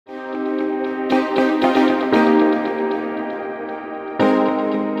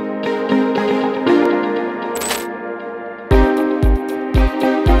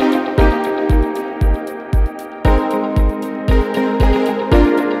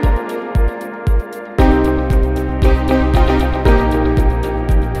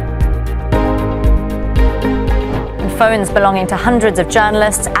phones belonging to hundreds of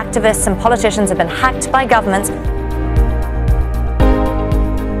journalists, activists and politicians have been hacked by governments.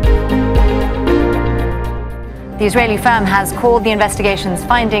 The Israeli firm has called the investigation's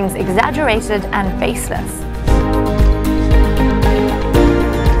findings exaggerated and baseless.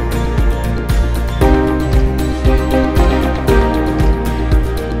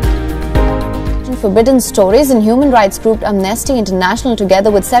 Forbidden stories, and human rights group Amnesty International, together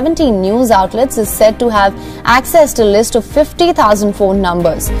with 17 news outlets, is said to have accessed a list of 50,000 phone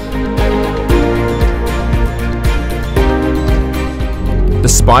numbers. The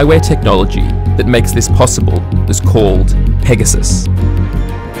spyware technology that makes this possible is called Pegasus.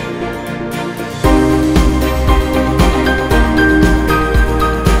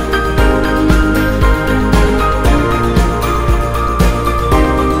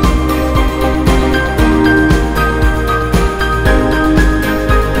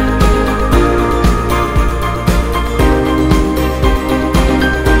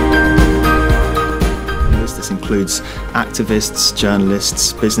 This includes activists,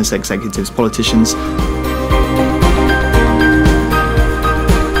 journalists, business executives, politicians,